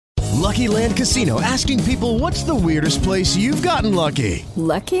Lucky Land Casino, asking people, what's the weirdest place you've gotten lucky?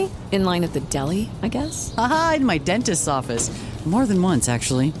 Lucky? In line at the deli, I guess? Aha, in my dentist's office. More than once,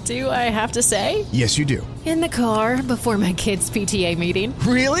 actually. Do I have to say? Yes, you do. In the car before my kids' PTA meeting.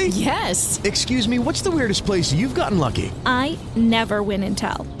 Really? Yes. Excuse me, what's the weirdest place you've gotten lucky? I never win and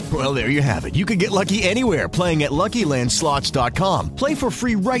tell. Well, there you have it. You can get lucky anywhere, playing at LuckyLandSlots.com. Play for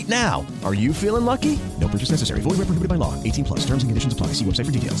free right now. Are you feeling lucky? No purchase necessary. Void where prohibited by law. 18 plus. Terms and conditions apply. See website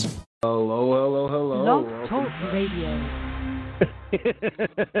for details. Hello. Love Talk Radio. This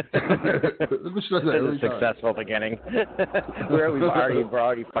is a successful beginning. we're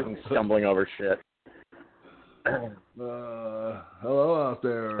already fucking stumbling over shit. Hello out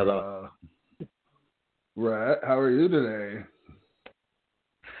there. Hello. Rhett, how are you today?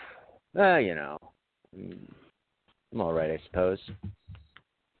 I'm all right, I suppose.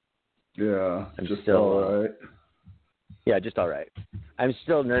 Yeah, I'm just still all right. Yeah, just all right. I'm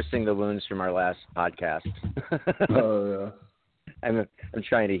still nursing the wounds from our last podcast. Oh yeah. I'm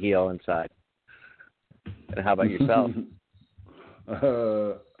trying to heal inside. And how about yourself?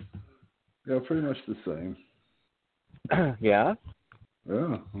 Yeah, pretty much the same. Yeah?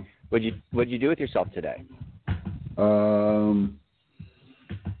 Yeah. What'd you do with yourself today?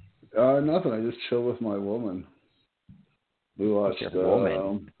 Nothing. I just chill with my woman. We watched. Your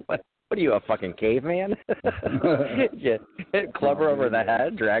woman? What are you, a fucking caveman? Yeah. Club her over the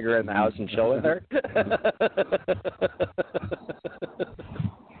head, drag her in the house, and chill with her?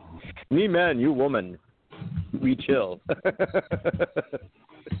 Me man, you woman. We chill.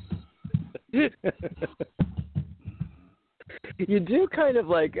 You do kind of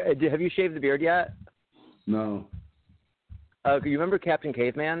like. Have you shaved the beard yet? No. You remember Captain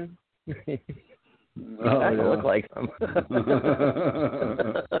Caveman? Oh, yeah. Look like him.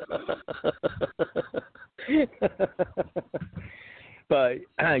 But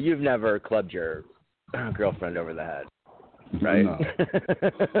you've never clubbed your girlfriend over the head, right? No.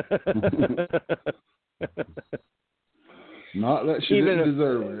 Not that she didn't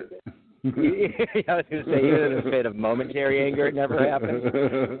deserve it. I was going to say, even in a fit of momentary anger, it never happened.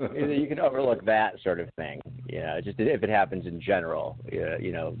 You can overlook that sort of thing. Just if it happens in general,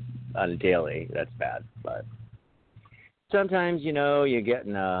 on a daily, that's bad. But sometimes, you get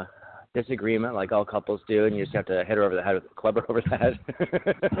in a disagreement like all couples do, and you just have to hit her over the head with a club her over the head.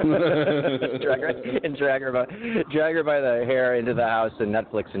 drag her by the hair into the house and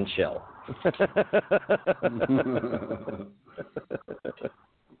Netflix and chill.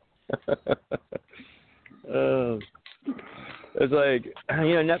 It's like,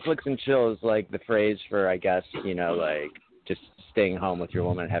 Netflix and chill is like the phrase for, I guess, like just staying home with your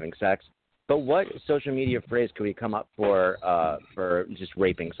woman and having sex. But what social media phrase could we come up for just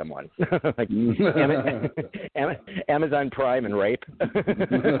raping someone? Like Amazon Prime and rape. What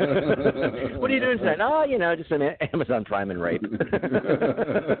are you doing tonight? Oh, just an Amazon Prime and rape.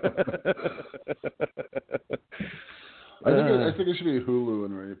 I think it should be Hulu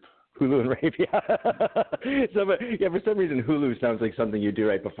and rape. Hulu and rape, yeah. For some reason, Hulu sounds like something you do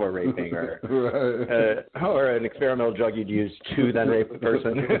right before raping, or right. Or an experimental drug you'd use to then rape the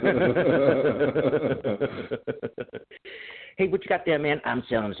person. Hey, what you got there, man? I'm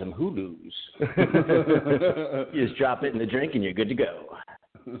selling some Hulus. You just drop it in the drink and you're good to go.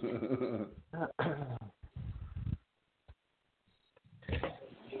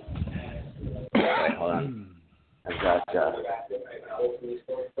 Wait, hold on. I've got.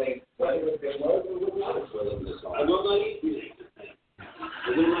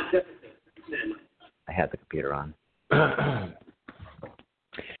 I had the computer on.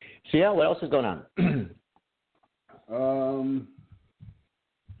 So yeah, what else is going on?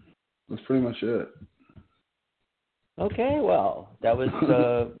 That's pretty much it. Okay, well, that was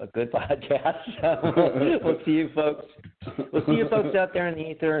a good podcast. We'll see you folks. We'll see you folks out there in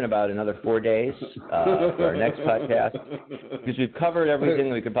the ether in about another 4 days for our next podcast, because we've covered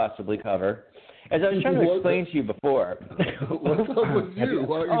everything we could possibly cover. As I was trying to explain to you before. What's up with you?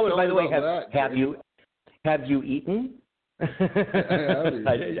 Why are you by the way, have you eaten? I have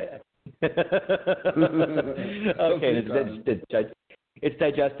eaten. Okay, it's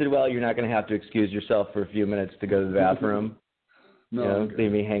digested well. You're not going to have to excuse yourself for a few minutes to go to the bathroom. No, okay.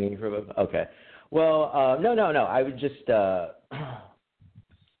 Leave me hanging for a bit. Okay. Well, no. I was just, I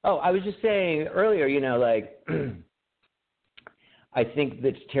was just saying earlier. Like, I think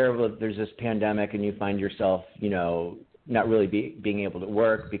that's terrible that there's this pandemic and you find yourself, not really being able to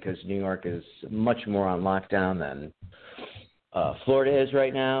work because New York is much more on lockdown than Florida is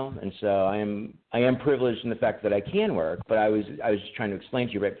right now, and so I am privileged in the fact that I can work. But I was just trying to explain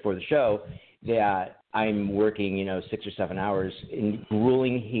to you right before the show that I'm working, 6 or 7 hours in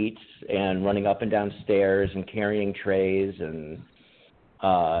grueling heats and running up and down stairs and carrying trays and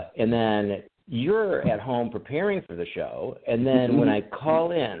then you're at home preparing for the show, and then when I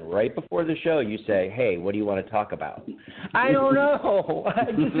call in right before the show, you say, hey, what do you want to talk about? I don't know.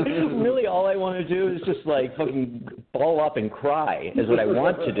 Really, all I want to do is just, fucking ball up and cry is what I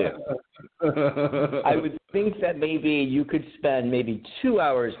want to do. I would think that maybe you could spend maybe 2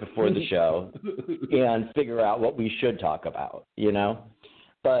 hours before the show and figure out what we should talk about,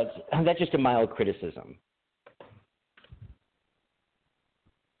 But that's just a mild criticism.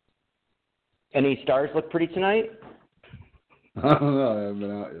 Any stars look pretty tonight? I don't know. I haven't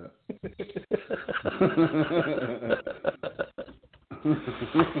been out yet.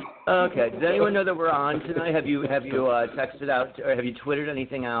 Okay. Does anyone know that we're on tonight? Have you texted out or have you Twittered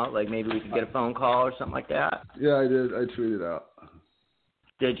anything out? Like maybe we could get a phone call or something like that? Yeah, I did. I tweeted out.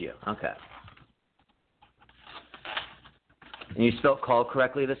 Did you? Okay. And you spelled call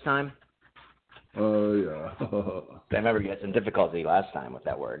correctly this time? Oh, yeah. I remember you had some difficulty last time with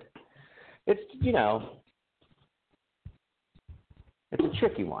that word. It's, it's a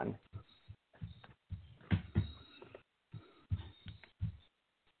tricky one.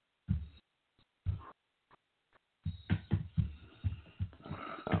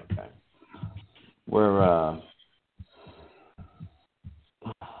 Okay. We're,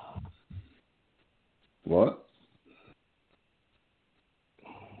 What?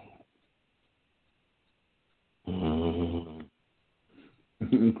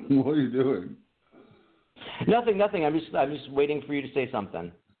 What are you doing? Nothing. I'm just waiting for you to say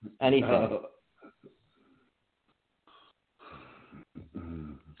something. Anything.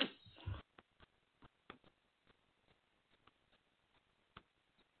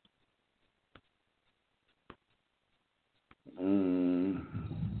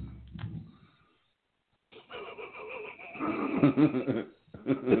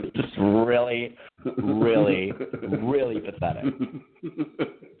 It's just really, really, really pathetic.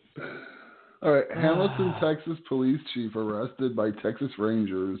 All right, Hamilton, Texas police chief arrested by Texas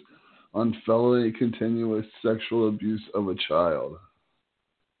Rangers on felony continuous sexual abuse of a child.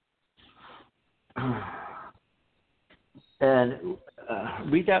 And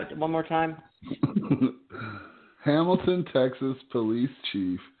read that one more time. Hamilton, Texas police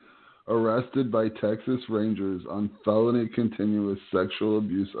chief arrested by Texas Rangers on felony continuous sexual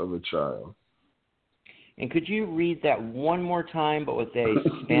abuse of a child. And could you read that one more time, but with a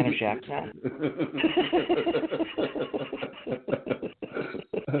Spanish accent?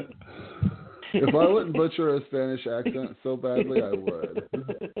 If I wouldn't butcher a Spanish accent so badly, I would.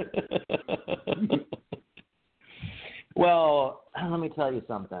 Well, let me tell you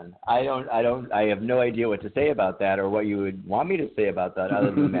something. I have no idea what to say about that or what you would want me to say about that other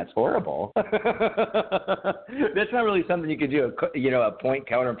than that's horrible. That's not really something you could do a point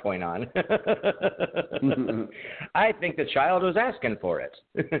counterpoint on. I think the child was asking for it.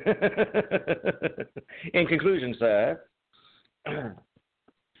 In conclusion, sir,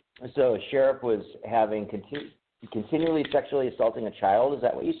 so a sheriff was having continually sexually assaulting a child. Is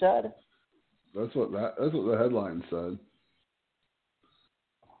that what you said? That's what the headline said.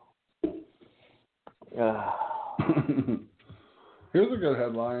 Here's a good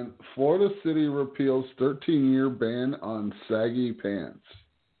headline. Florida City repeals 13-year ban on saggy pants.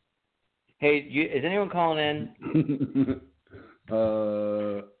 Hey, is anyone calling in?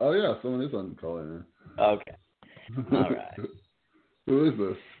 Oh, yeah, someone is on calling in. Okay. All right. Who is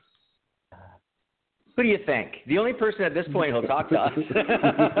this? Who do you think? The only person at this point who'll talk to us.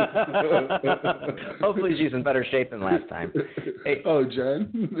 Hopefully she's in better shape than last time. Hey. Oh,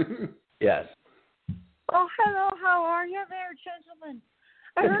 Jen? Yes. Oh, hello. How are you there, gentlemen?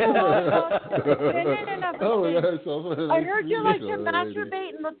 I heard a lot about I heard you like to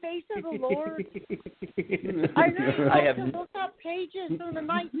masturbate in the face of the Lord. I heard you like to look up pages from the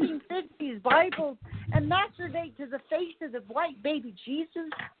 1950s Bibles and masturbate to the face of the white baby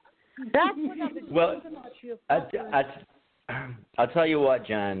Jesus. That's what I've been talking about you. I'll tell you what,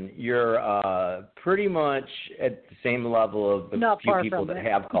 Jen. You're pretty much at the same level of the few people that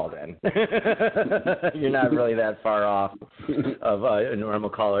have called in. You're not really that far off of a normal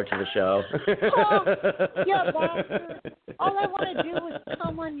caller to the show. Yeah, Pastor. All I want to do is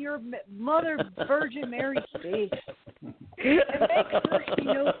come on your Mother Virgin Mary's face and make sure she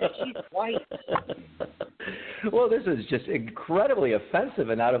knows that she's white. Well, this is just incredibly offensive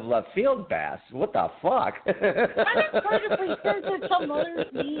and out of left field, Bass. What the fuck? I'm incredibly sensitive to mother's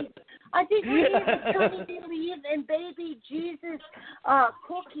needs. I think we need to try to believe in baby Jesus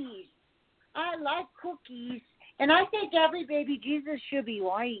cookies. I like cookies, and I think every baby Jesus should be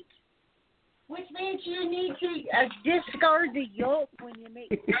white. Which means you need to discard the yolk when you make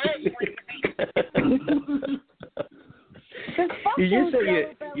Did you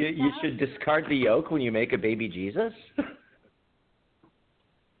say you should discard the yolk when you make a baby Jesus?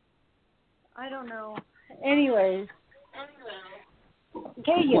 I don't know. Anyways.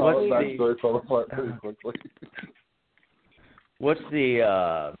 Okay, What's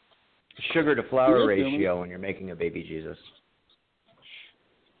the sugar to flour ratio when you're making a baby Jesus?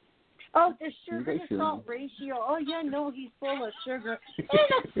 Oh, the sugar to salt ratio. Oh, yeah, no, he's full of sugar.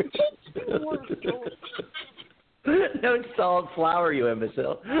 Don't salt flour, you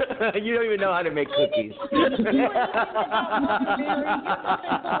imbecile. You don't even know how to make cookies. You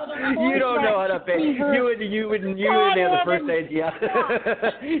don't know how to bake. You wouldn't have the first idea.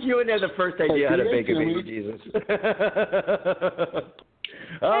 You wouldn't have the first idea how to bake a baby Jesus.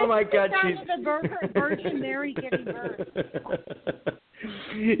 Oh my God, she's the Virgin Mary giving birth.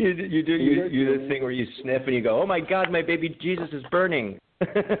 You do the thing where you sniff and you go, oh my God, my baby Jesus is burning.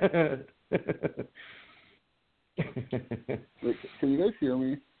 Wait, can you guys hear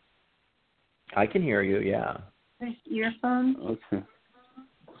me? I can hear you, yeah. This earphone? Okay.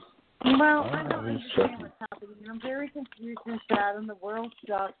 Well, I don't understand what's happening. I'm very confused and sad, and the world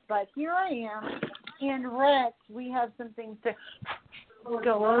sucks. But here I am in Rhett. We have some things to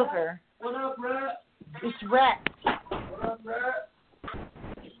go over. What up, Rhett? It's Rhett. What up, Rhett?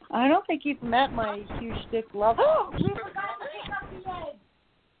 I don't think you've met my huge stick love. Oh, we forgot to pick up the eggs.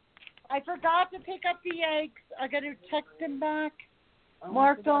 I forgot to pick up the eggs. I got to text him back.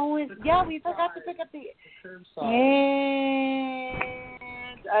 Mark Owens. Yeah, we forgot to pick up the eggs. And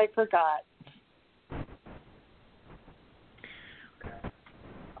I forgot.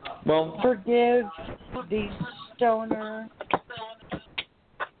 Well, forgive the stoner.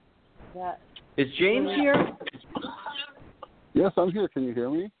 Is James here? Yes, I'm here. Can you hear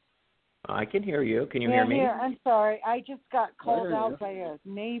me? I can hear you. Can you hear me? Yeah, I'm sorry. I just got called out by a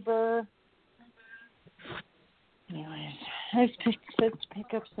neighbor. Anyways, let's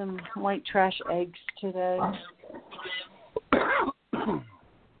pick up some white trash eggs today.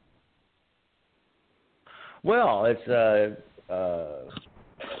 Well, it's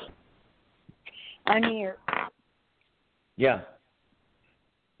I'm here. Yeah.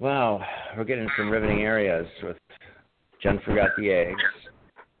 Wow, we're getting some riveting areas with Jen forgot the eggs.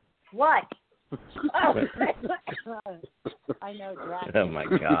 What? Oh, I know, Drac. Oh my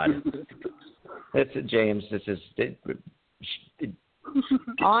God. That's James. This is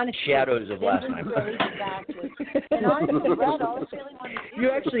honestly, shadows of last night. And honestly, Rhett, all I really wanted to do You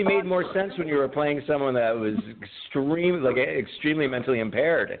actually made more sense when you were playing someone that was extremely mentally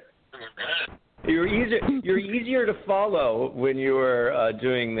impaired. You're easier to follow when you were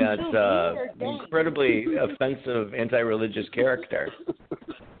doing that incredibly offensive anti-religious character.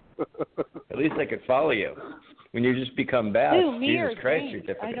 At least I could follow you. When you just become Beth, Jesus Christ, you're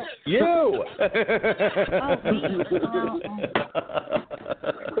different. You! I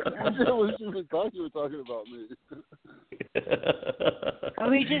thought you were talking about me. Are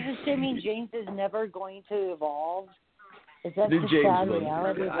we just assuming James is never going to evolve? Is that the James sad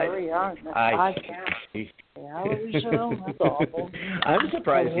reality where we are? Reality show? That's awful. I'm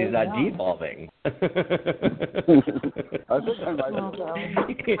surprised he's not devolving. I think I might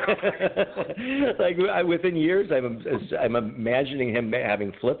have. Like within years, I'm imagining him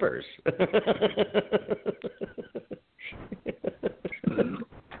having flippers.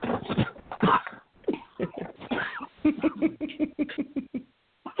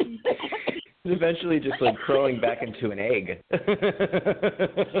 Eventually just like crawling back into an egg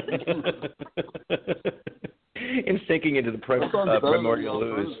and sinking into the primordial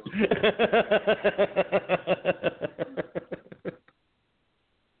ooze.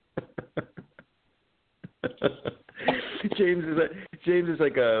 James is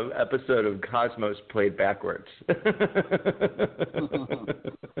like a episode of Cosmos played backwards.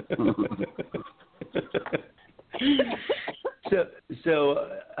 So,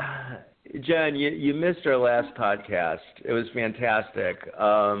 Jen, you missed our last podcast. It was fantastic.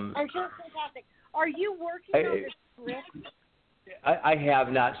 I'm sure it's fantastic. Are you working on the script? I have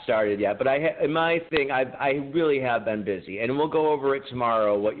not started yet, but my thing, I really have been busy, and we'll go over it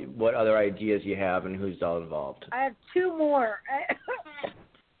tomorrow. What other ideas you have and who's all involved? I have two more.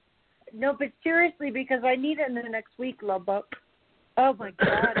 No, but seriously, because I need it in the next week, love bug. Oh my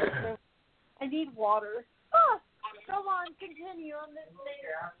God, I need water. Oh, go on, continue on this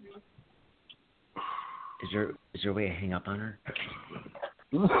later. Is there a way to hang up on her?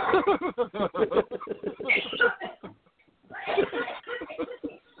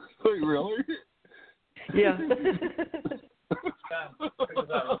 Wait, really? Yeah.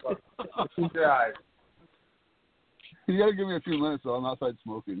 Your eyes. You gotta give me a few minutes, though. I'm outside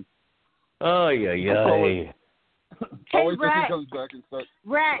smoking. Oh, yeah. Hey, I'll wait till Rhett. she comes back and start.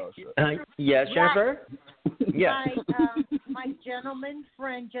 Rhett. Yes, Jennifer? Yes. My gentleman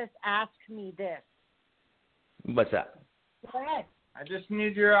friend just asked me this. What's that? Rhett. I just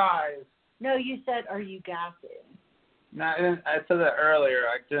need your eyes. No, you said, are you gassy? No, I said that earlier.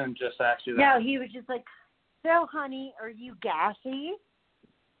 I didn't just ask you that. No, he was just like, so, honey, are you gassy?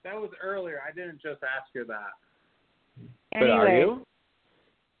 That was earlier. I didn't just ask you that. But are you?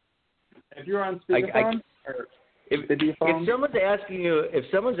 If you're on speakerphone or if someone's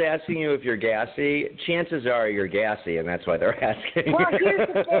asking you if you're gassy, chances are you're gassy, and that's why they're asking. Well, here's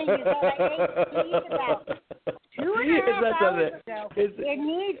the thing: is that I ate cheese about 2.5 hours ago. It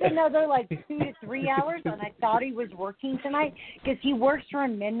needs another like 2 to 3 hours, and I thought he was working tonight because he works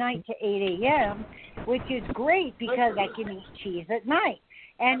from midnight to 8 a.m., which is great because I can eat cheese at night.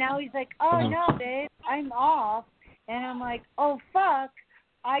 And now he's like, "Oh no, babe, I'm off," and I'm like, "Oh fuck,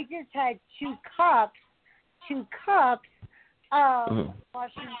 I just had 2 cups of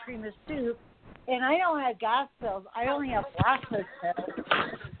Washington cream of soup, and I don't have gas pills. I only have lactose pills.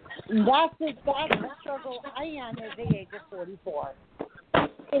 That's the struggle I am at the age of 44.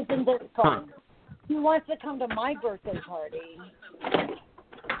 Isn't this fun? He wants to come to my birthday party.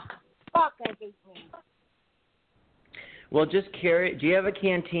 Fuck, I hate me. Well, just carry. Do you have a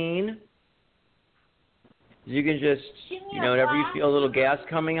canteen? You can just, whenever you feel a little gas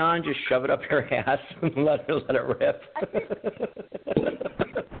coming on, just shove it up your ass and let it rip.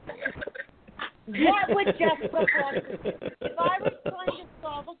 That would just progress. If I was trying to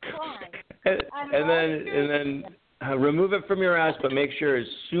solve a crime, and then remove it from your ass, but make sure as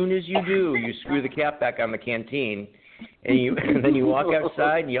soon as you do, you screw the cap back on the canteen, and then you walk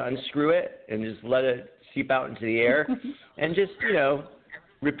outside and you unscrew it and just let it seep out into the air, and just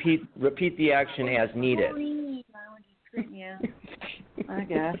repeat the action as needed. Yeah, I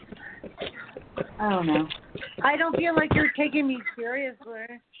guess. I don't know. I don't feel like you're taking me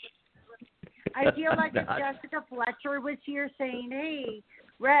seriously. I feel like if Jessica Fletcher was here saying, "Hey,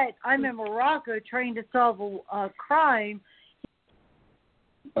 Rhett, I'm in Morocco trying to solve a crime."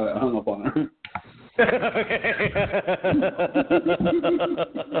 I hung up on her.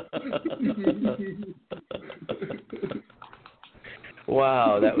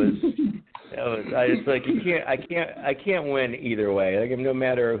 Wow, that was. I just like I can't win either way. Like no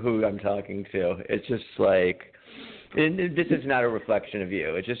matter who I'm talking to, it's just like this is not a reflection of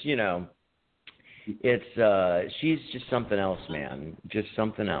you. It's just it's she's just something else, man. Just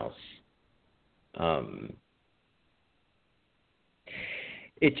something else.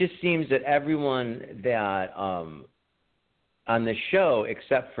 It just seems that everyone that on the show,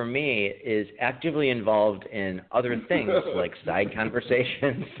 except for me, is actively involved in other things like side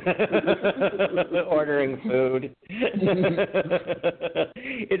conversations, ordering food.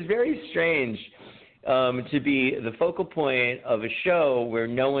 It's very strange to be the focal point of a show where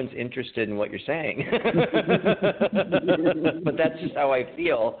no one's interested in what you're saying. But that's just how I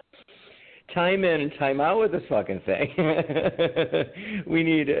feel. Time in and time out with this fucking thing. We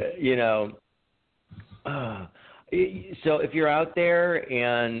need, so if you're out there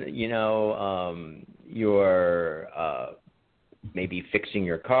and, you're maybe fixing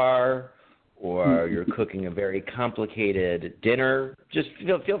your car or you're cooking a very complicated dinner, just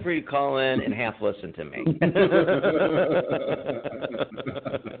feel free to call in and half listen to me.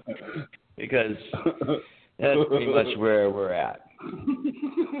 Because that's pretty much where we're at.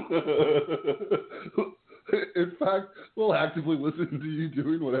 In fact, we'll actively listen to you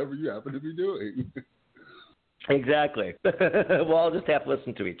doing whatever you happen to be doing. Exactly. We'll all just have to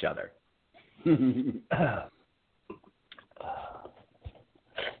listen to each other.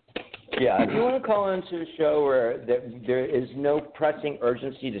 Yeah, if you want to call into a show where there is no pressing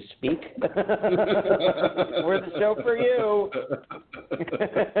urgency to speak, we're the show for you.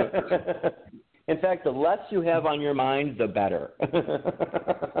 In fact, the less you have on your mind, the better.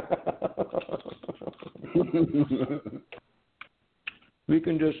 We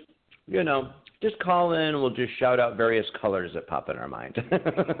can just, just call in and we'll just shout out various colors that pop in our mind.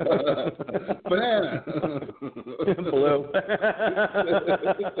 Banana. Blue.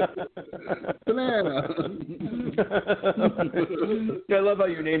 Banana. I love how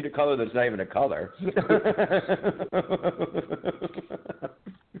you named a color that's not even a color.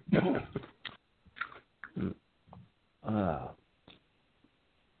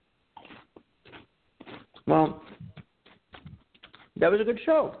 Well, that was a good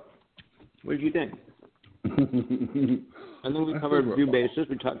show. What did you think? I think we covered a few bases.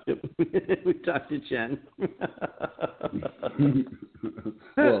 We talked to Chen.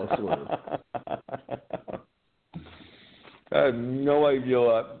 Well, sort of. I have no idea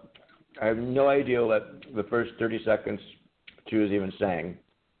what the first 30 seconds she was even saying.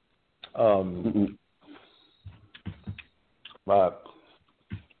 But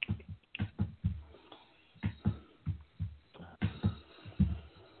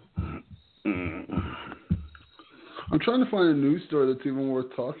I'm trying to find a news story that's even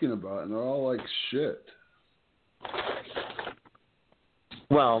worth talking about, and they're all like shit.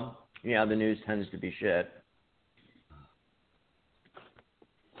 Well, yeah, the news tends to be shit.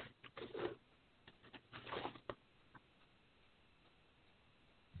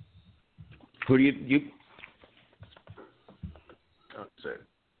 Who do you let's see.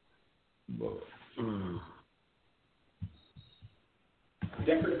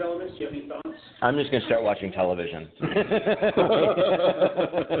 Decker developments, do you have any thoughts? I'm just going to start watching television.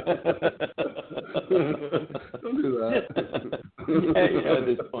 Don't do that. At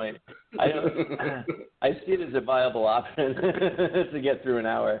this point, I see it as a viable option to get through an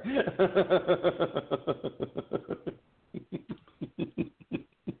hour.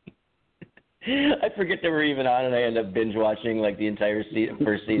 I forget that we're even on, and I end up binge watching like the entire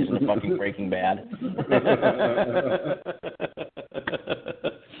first season of fucking Breaking Bad.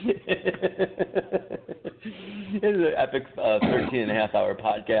 It's an epic 13-and-a-half-hour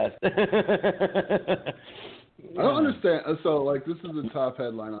podcast. I don't understand. So, like, this is the top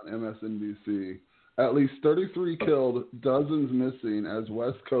headline on MSNBC. At least 33 killed, dozens missing as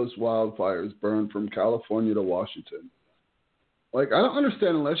West Coast wildfires burn from California to Washington. Like, I don't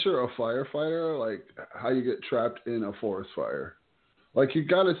understand, unless you're a firefighter, like, how you get trapped in a forest fire. Like, you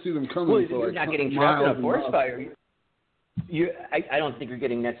got to see them coming. Well, for, you're like, not getting trapped in a forest fire. I don't think you're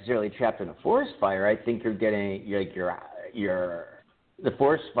getting necessarily trapped in a forest fire. I think you're getting the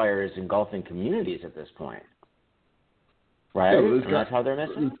forest fire is engulfing communities at this point, right? Yeah, and that's how they're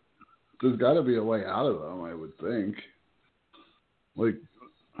missing. There's got to be a way out of them, I would think. Like,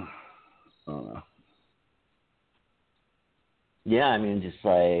 I don't know. Yeah, I mean, just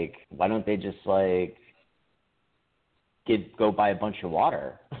like, why don't they just like go buy a bunch of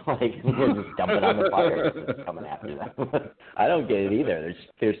water, like just dump it on the fire that's coming after them? I don't get it either.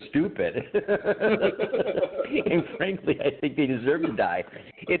 They're stupid, and frankly, I think they deserve to die.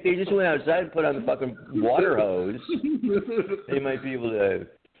 If they just went outside and put on the fucking water hose, they might be able to,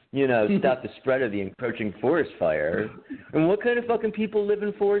 stop the spread of the encroaching forest fire. And what kind of fucking people live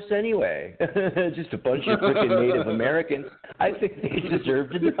in forests anyway? Just a bunch of freaking Native Americans. I think they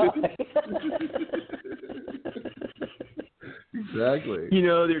deserve to die. Exactly.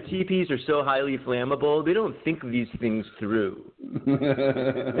 Their teepees are so highly flammable, they don't think of these things through.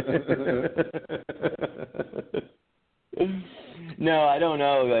 No, I don't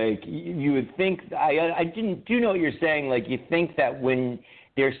know. Like, you would think, I do know what you're saying. Like, you think that when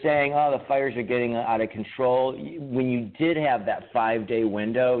they're saying, oh, the fires are getting out of control, when you did have that 5-day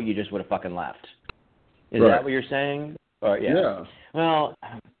window, you just would have fucking left. Is that what you're saying? Or, yeah. Well,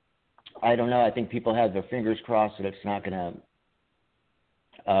 I don't know. I think people have their fingers crossed that it's not going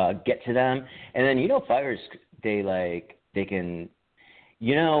to get to them. And then, fires, a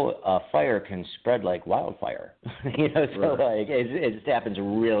fire can spread like wildfire. It just happens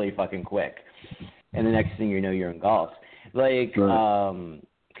really fucking quick. And the next thing you know, you're engulfed. Like, and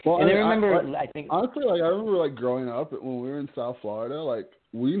I remember, I think honestly, like, I remember like growing up when we were in South Florida, like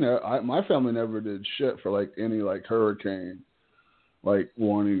my family never did shit for like any like hurricane, like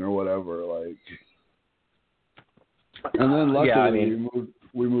warning or whatever, like. And then luckily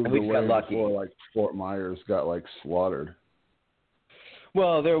we moved away before like Fort Myers got like slaughtered.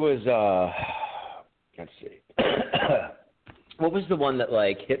 Well, there was let's see, what was the one that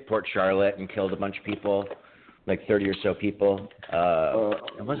like hit Port Charlotte and killed a bunch of people? Like 30 or so people.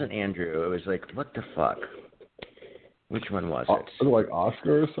 It wasn't Andrew. It was like, what the fuck? Which one was it? Was it like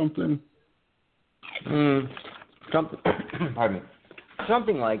Oscar or something? Something. Pardon me.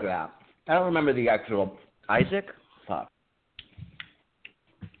 Something like that. I don't remember the actual. Isaac? Fuck.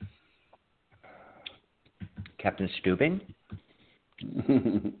 Captain Stubing?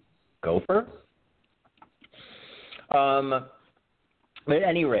 Gopher? But at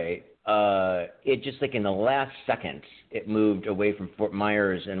any rate, it just like in the last second, it moved away from Fort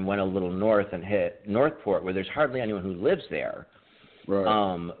Myers and went a little north and hit Northport, where there's hardly anyone who lives there.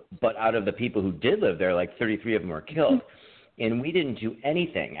 Right. But out of the people who did live there, like 33 of them were killed. And we didn't do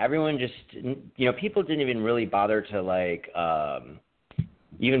anything. Everyone just, people didn't even really bother to like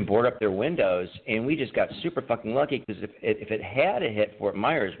even board up their windows. And we just got super fucking lucky because if it had hit Fort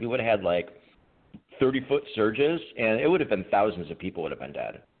Myers, we would have had like 30-foot surges, and it would have been thousands of people would have been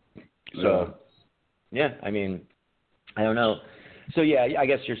dead. So, yeah, I mean, I don't know. So, yeah, I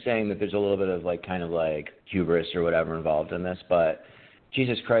guess you're saying that there's a little bit of, like, kind of like hubris or whatever involved in this, but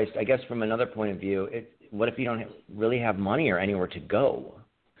Jesus Christ, I guess from another point of view, what if you don't really have money or anywhere to go?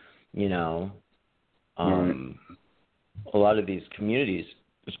 You know, a lot of these communities,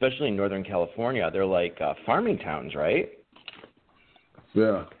 especially in Northern California, they're like farming towns, right?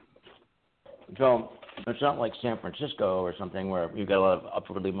 Yeah. So it's not like San Francisco or something where you've got a lot of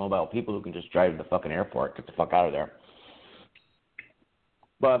upwardly mobile people who can just drive to the fucking airport, get the fuck out of there.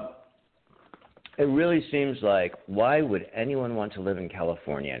 But it really seems like, why would anyone want to live in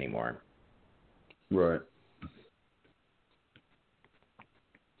California anymore? Right.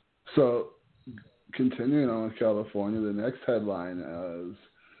 So, continuing on with California, the next headline is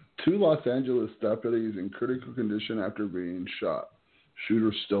 2 Los Angeles deputies in critical condition after being shot.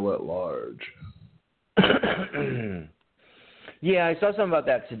 Shooter still at large. Yeah, I saw something about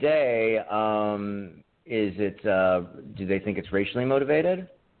that today. Is it? Do they think it's racially motivated?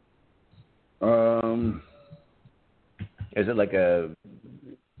 Is it like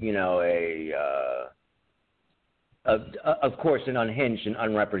of course, an unhinged and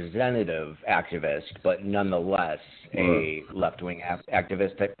unrepresentative activist, but nonetheless a left-wing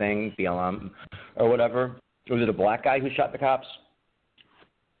activist type thing, BLM or whatever? Or was it a black guy who shot the cops?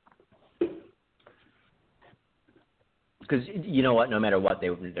 Because you know what? No matter what, they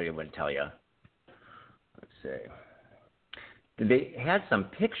wouldn't tell you. Let's see. They had some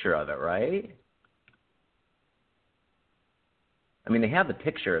picture of it, right? I mean, they have the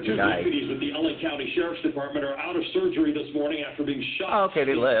picture of the guy. Deputies at the LA County Sheriff's Department are out of surgery this morning after being shot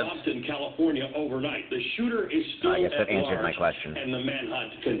in Compton, California overnight. The shooter is still I guess that at answered large, my question. and the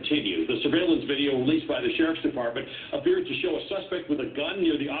manhunt continues. The surveillance video released by the Sheriff's Department appeared to show a suspect with a gun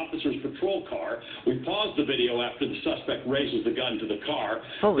near the officer's patrol car. We paused the video after the suspect raises the gun to the car.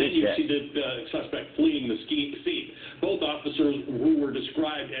 Holy then you shit. see the suspect fleeing the scene. Both officers, who were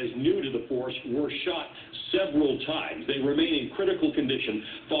described as new to the force, were shot several times. They remain in critical condition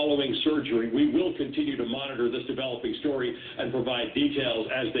following surgery. We will continue to monitor this developing story and provide details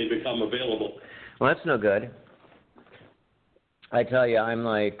as they become available. Well, that's no good. I tell you, I'm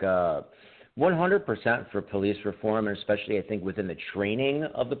like 100% for police reform, and especially I think within the training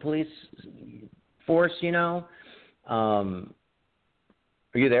of the police force, you know. Are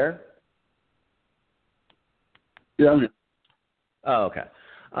you there? Yeah, I'm here. Oh, okay.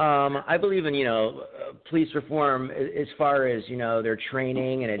 I believe in, police reform as far as, their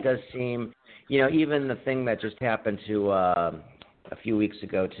training, and it does seem, even the thing that just happened to a few weeks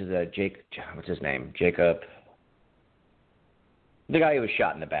ago to the what's his name? Jacob, the guy who was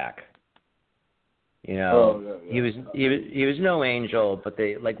shot in the back. He was no angel, but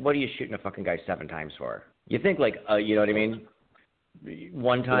they what are you shooting a fucking guy 7 times for? You think you know what I mean?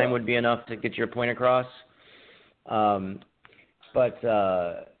 One time would be enough to get your point across. But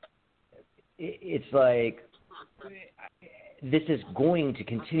it's like this is going to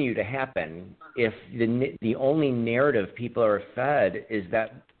continue to happen if the only narrative people are fed is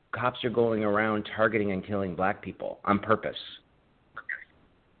that cops are going around targeting and killing black people on purpose.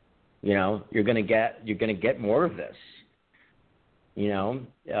 You're gonna get more of this.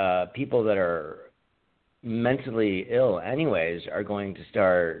 People that are mentally ill anyways are going to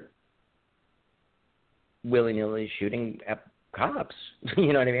start willy-nilly shooting at cops.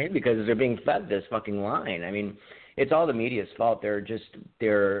 You know what I mean? Because they're being fed this fucking line. I mean, it's all the media's fault.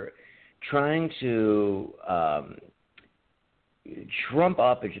 They're trying to trump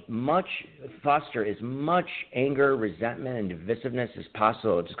up foster as much anger, resentment, and divisiveness as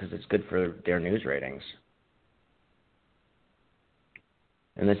possible just because it's good for their news ratings.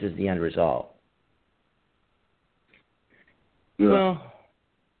 And this is the end result. Yeah. Well,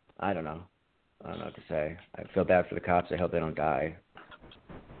 I don't know. I don't know what to say. I feel bad for the cops. I hope they don't die.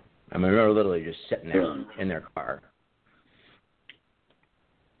 I mean, they're literally just sitting there in their car.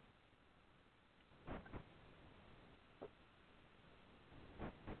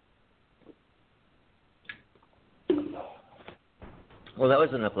 Well, that was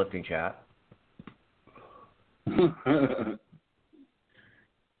an uplifting chat. All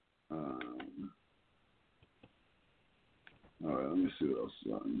right, let me see what else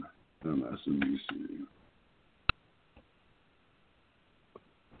is on MSNBC.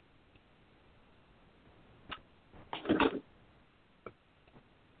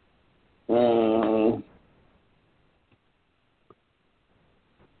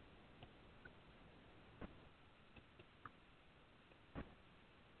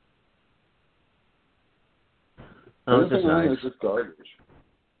 Oh, it's just nice. It's just garbage.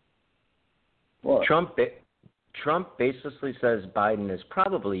 What? Trump basically says Biden is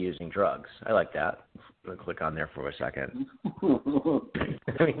probably using drugs. I like that. I'm going to click on there for a second.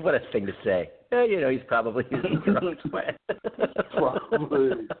 I mean, what a thing to say. He's probably using drugs.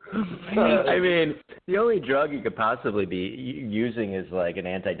 Probably. I mean, the only drug you could possibly be using is like an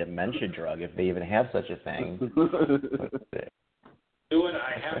anti-dementia drug, if they even have such a thing.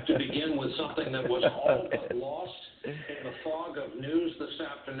 I have to begin with something that was all but lost in the fog of news this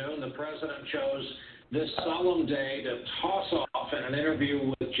afternoon. The president chose this solemn day to toss off in an interview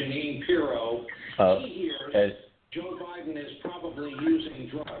with Jeanine Pirro. He hears Joe Biden is probably using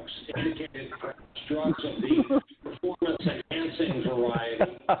drugs, indicated perhaps drugs of the performance-enhancing variety.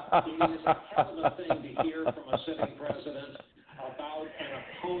 It is a hell of a thing to hear from a sitting president about an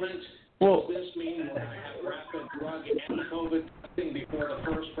opponent. Does this mean we're going to have rapid drug and COVID testing before the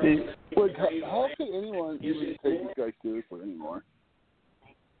first president? How can anyone even take this guy seriously anymore?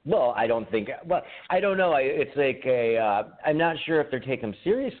 Well, I don't know. It's like I'm not sure if they take him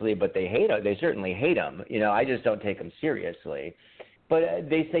seriously, but they hate him. They certainly hate him. I just don't take him seriously. But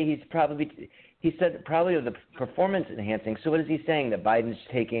they say he said probably of the performance enhancing. So what is he saying? That Biden's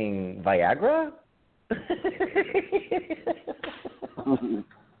taking Viagra?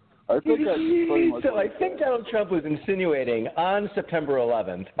 I think that's pretty much so I think Donald Trump was insinuating on September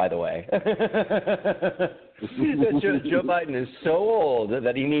 11th, by the way, that Joe Biden is so old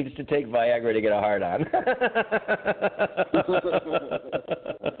that he needs to take Viagra to get a hard-on.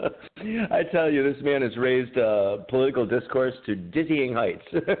 I tell you, this man has raised political discourse to dizzying heights.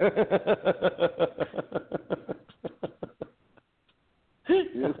 He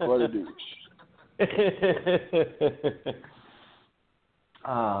is quite a douche.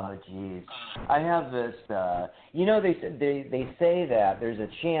 Oh, geez. I have this, they say that there's a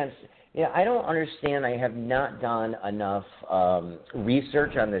chance, I don't understand. I have not done enough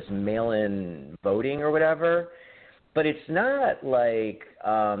research on this mail-in voting or whatever, but it's not like,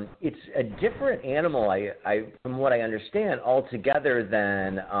 it's a different animal, I from what I understand, altogether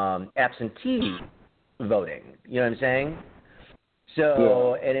than absentee voting. You know what I'm saying?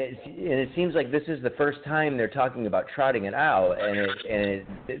 So, and it seems like this is the first time they're talking about trotting it out,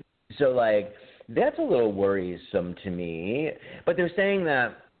 so like that's a little worrisome to me. But they're saying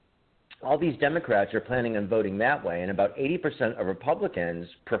that all these Democrats are planning on voting that way, and about 80% of Republicans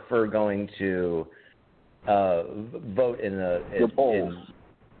prefer going to vote in the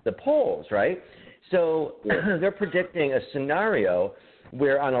polls, right? So they're predicting a scenario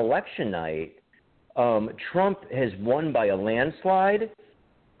where on election night, Trump has won by a landslide,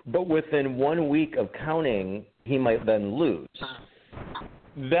 but within 1 week of counting, he might then lose.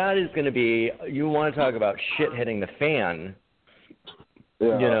 That is going to be, you want to talk about shit hitting the fan,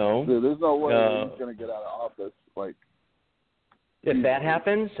 There's no way he's going to get out of office. If that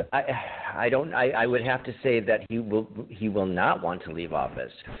happens, I would have to say that he will not want to leave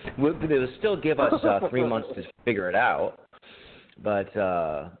office. They'll still give us 3 months to figure it out, but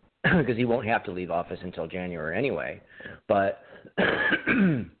because he won't have to leave office until January anyway. But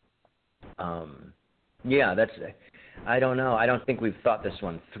that's, I don't know. I don't think we've thought this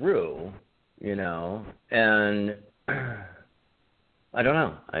one through, and I don't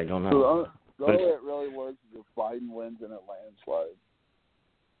know. So the only way it really works is if Biden wins in a landslide.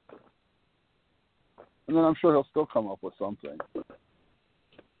 And then I'm sure he'll still come up with something.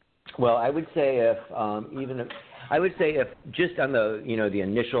 Well, I would say if just on the the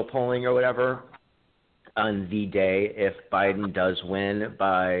initial polling or whatever, on the day, if Biden does win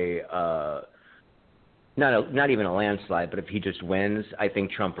by not even a landslide, but if he just wins, I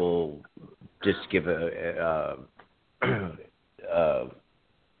think Trump will just give a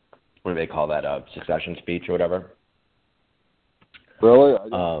what do they call that, a succession speech or whatever. Really? I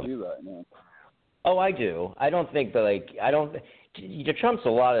didn't see that, man. Oh, I do. I don't think that, Trump's a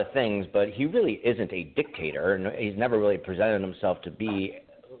lot of things, but he really isn't a dictator. He's never really presented himself to be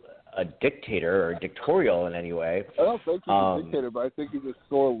a dictator or dictatorial in any way. I don't think he's a dictator, but I think he's a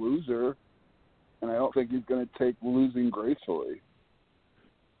sore loser, and I don't think he's going to take losing gracefully.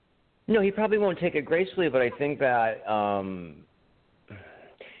 No, he probably won't take it gracefully, but I think that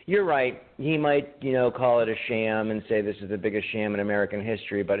you're right. He might, call it a sham and say this is the biggest sham in American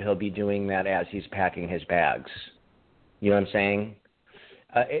history, but he'll be doing that as he's packing his bags. You know what I'm saying?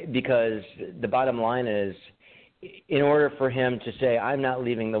 Because the bottom line is, in order for him to say, I'm not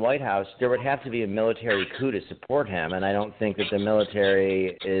leaving the White House, there would have to be a military coup to support him, and I don't think that the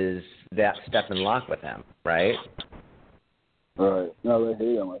military is that step in lock with him, right? Right. No, they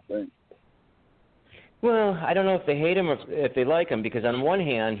hate him, I think. Well, I don't know if they hate him or if they like him, because on one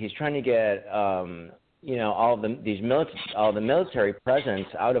hand, he's trying to get all the military presence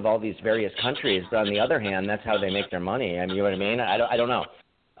out of all these various countries. But on the other hand, that's how they make their money. I mean, you know what I mean? I don't know.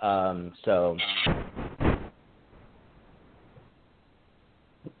 So.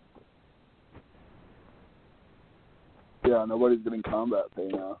 Yeah, nobody's getting combat pay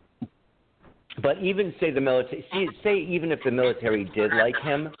now. But even say even if the military did like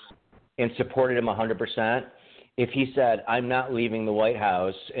him and supported him 100%, if he said, I'm not leaving the White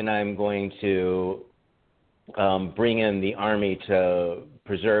House and I'm going to bring in the Army to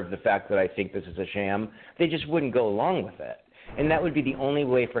preserve the fact that I think this is a sham, they just wouldn't go along with it. And that would be the only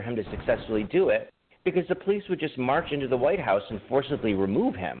way for him to successfully do it, because the police would just march into the White House and forcibly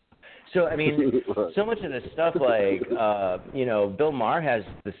remove him. So, I mean, so much of this stuff, like, Bill Maher has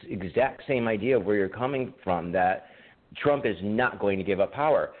this exact same idea of where you're coming from, that Trump is not going to give up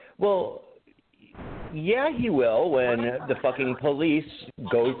power. Well, yeah, he will when the fucking police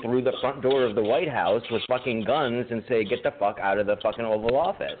go through the front door of the White House with fucking guns and say, get the fuck out of the fucking Oval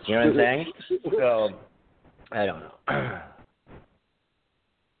Office. You know what I'm saying? So, I don't know.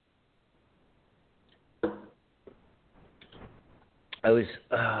 I was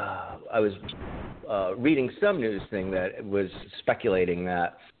reading some news thing that was speculating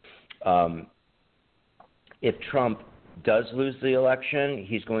that if Trump does lose the election,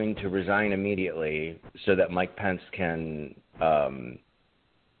 he's going to resign immediately so that Mike Pence can pardon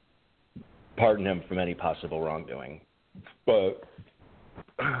him from any possible wrongdoing. But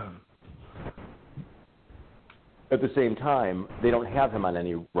at the same time, they don't have him on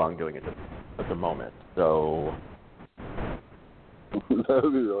any wrongdoing at the moment. So. That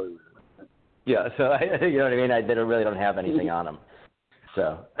would be really weird. Yeah, so you know what I mean? They really don't have anything on him.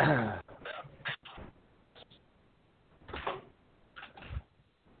 So.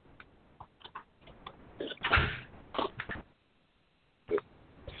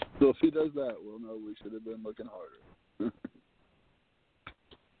 So if he does that, we'll know we should have been looking harder.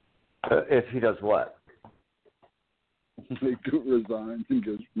 If he does what? He resigns and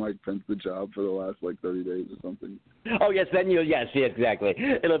gives Mike Pence the job for the last 30 days or something. Oh yes, then yes, exactly.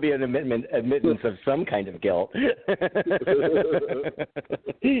 It'll be an admittance of some kind of guilt.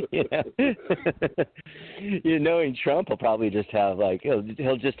 Knowing Trump, will probably just have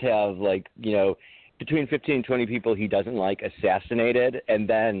he'll just have between 15 and 20 people he doesn't like assassinated, and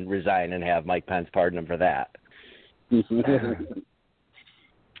then resign and have Mike Pence pardon him for that.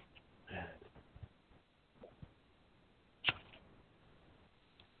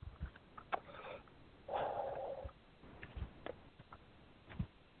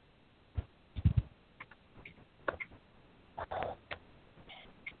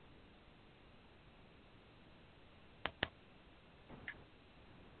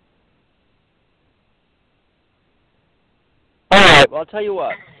 Well, I'll tell you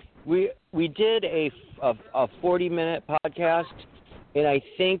what. We did a 40-minute podcast, and I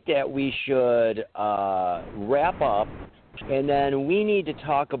think that we should wrap up, and then we need to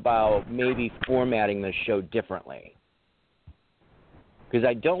talk about maybe formatting the show differently. Because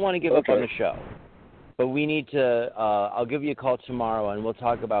I don't want to give up on the show, but we need to. I'll give you a call tomorrow, and we'll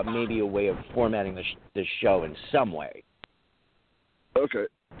talk about maybe a way of formatting the show in some way. Okay.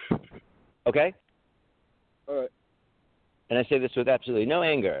 Okay? All right. And I say this with absolutely no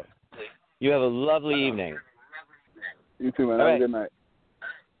anger. You have a lovely evening. You too, man. Have a good night.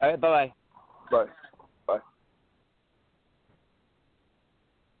 All right, bye-bye. Bye. Bye.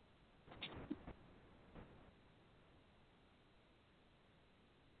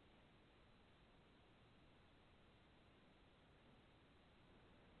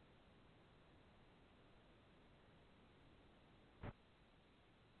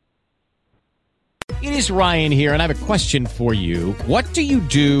 It is Ryan here, and I have a question for you. What do you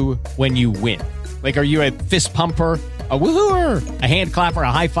do when you win? Are you a fist pumper, a woo-hooer, a hand clapper,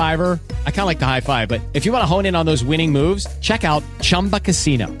 a high-fiver? I kind of like the high-five, but if you want to hone in on those winning moves, check out Chumba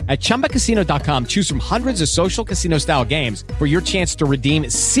Casino. At ChumbaCasino.com, choose from hundreds of social casino-style games for your chance to redeem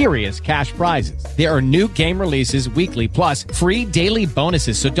serious cash prizes. There are new game releases weekly, plus free daily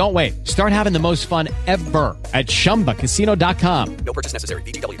bonuses, so don't wait. Start having the most fun ever at ChumbaCasino.com. No purchase necessary.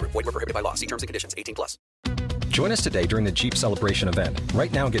 VGW. Void where prohibited by law. See terms and conditions. 18+. Join us today during the Jeep Celebration event.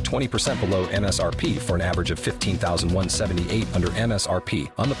 Right now, get 20% below MSRP for an average of $15,178 under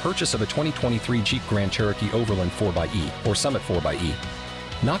MSRP on the purchase of a 2023 Jeep Grand Cherokee Overland 4xE or Summit 4xE.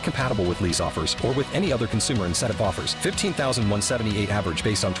 Not compatible with lease offers or with any other consumer incentive offers. $15,178 average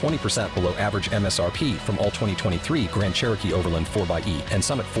based on 20% below average MSRP from all 2023 Grand Cherokee Overland 4xE and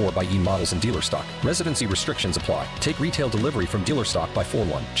Summit 4xE models in dealer stock. Residency restrictions apply. Take retail delivery from dealer stock by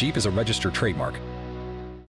 4/1. Jeep is a registered trademark.